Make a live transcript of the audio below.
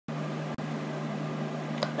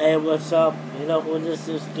Hey, what's up? You know who this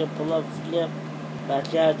is? Skip, pull up, Skip.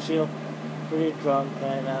 Back at you. Pretty drunk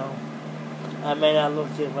right now. I may not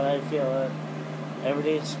look it, but I feel it.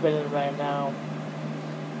 Everything's spinning right now.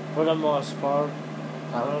 For the most part.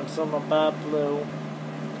 I learned some about blue.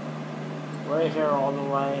 Right here all the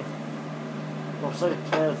way. Looks like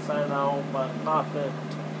this, I know, but not it.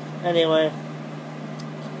 Anyway.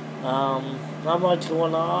 Not much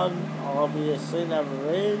going on. Obviously, never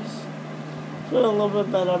is. Feel a little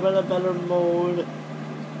bit better, I'm in a better mood,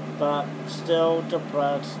 but still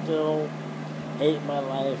depressed, still hate my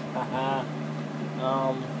life, haha.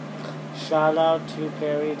 Shout out to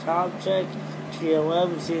Perry Tomczyk,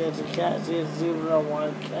 TOM, Drunkchat,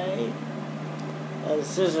 01K, and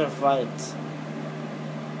Scissor Fights.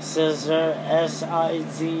 Scissor,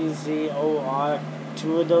 Sizzor,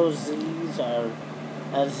 two of those Z's are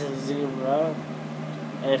S in zebra,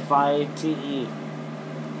 FITE.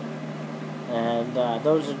 And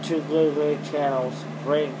those are two great channels.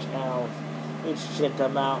 Great channels. You should check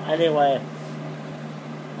them out. Anyway,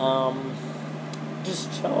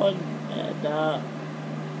 just chilling and,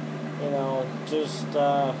 just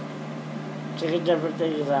checking different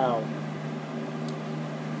things out.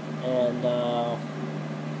 And,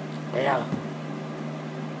 yeah.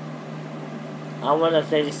 I want to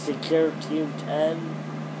thank Secure Team 10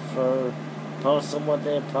 for posting what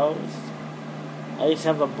they post. I used to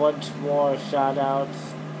have a bunch more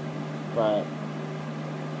shout-outs, but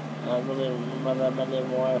I don't really remember them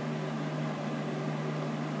anymore.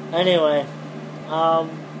 Anyway,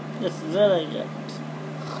 this is it, I guess.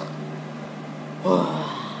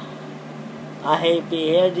 I hate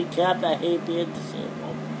being handicapped, I hate being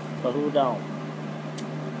disabled, but who don't?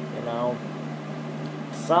 You know?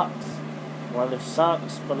 Sucks. Well, it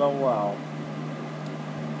sucks, but oh well.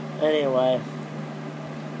 Anyway.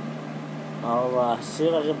 I'll see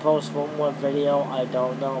if I can post one more video. I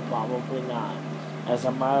don't know, probably not. As I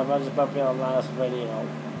might have just put on the last video.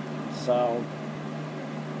 So,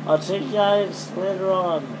 I'll see you guys later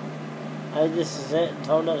on. And this is it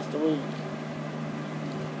until next week.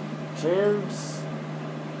 Cheers.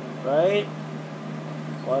 Right?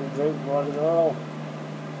 One drink, one go.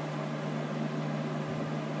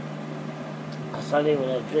 It's not even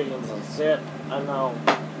a drink, it's a sip. I know.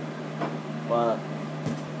 But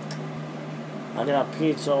I got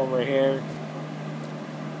pizza over here.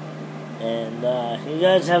 And you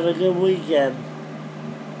guys have a good weekend.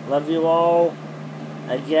 Love you all.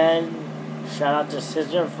 Again, shout out to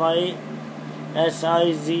Scissor Fight.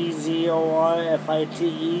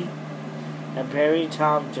 SIZZORFITE. And Perry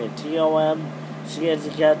Tomczyk. TOM.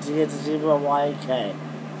 CSCAT.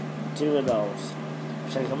 Two of those.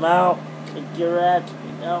 Check them out. Kick your ass.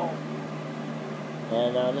 You know.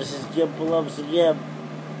 And this is Skip Pull Ups again.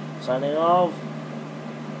 Signing off.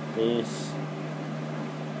 Peace.